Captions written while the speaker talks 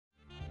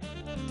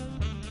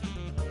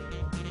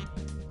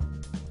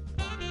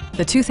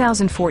the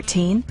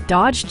 2014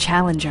 Dodge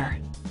Challenger.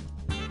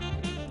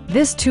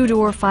 This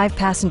two-door,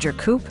 five-passenger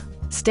coupe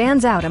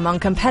stands out among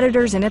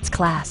competitors in its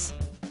class.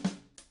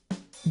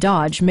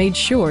 Dodge made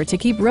sure to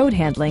keep road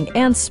handling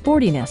and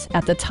sportiness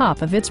at the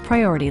top of its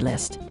priority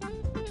list.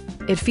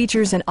 It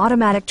features an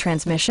automatic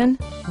transmission,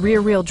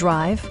 rear-wheel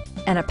drive,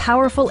 and a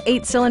powerful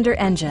 8-cylinder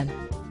engine.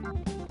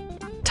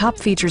 Top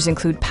features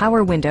include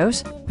power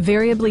windows,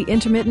 variably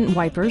intermittent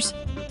wipers,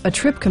 a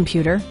trip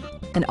computer,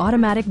 an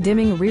automatic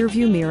dimming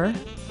rear-view mirror,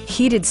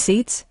 heated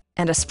seats,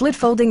 and a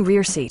split-folding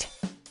rear seat.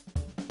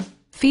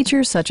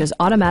 Features such as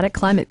automatic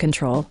climate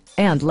control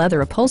and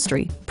leather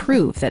upholstery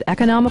prove that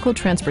economical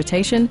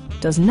transportation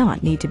does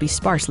not need to be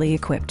sparsely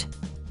equipped.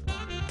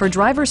 For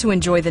drivers who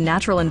enjoy the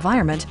natural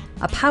environment,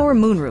 a power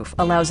moonroof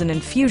allows an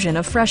infusion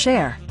of fresh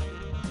air.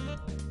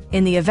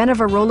 In the event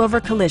of a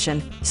rollover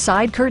collision,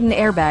 side curtain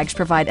airbags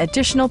provide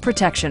additional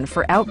protection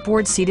for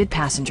outboard seated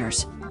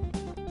passengers.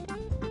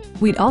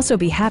 We'd also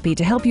be happy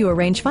to help you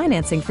arrange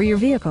financing for your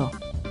vehicle.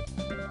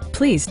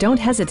 Please don't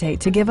hesitate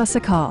to give us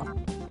a call.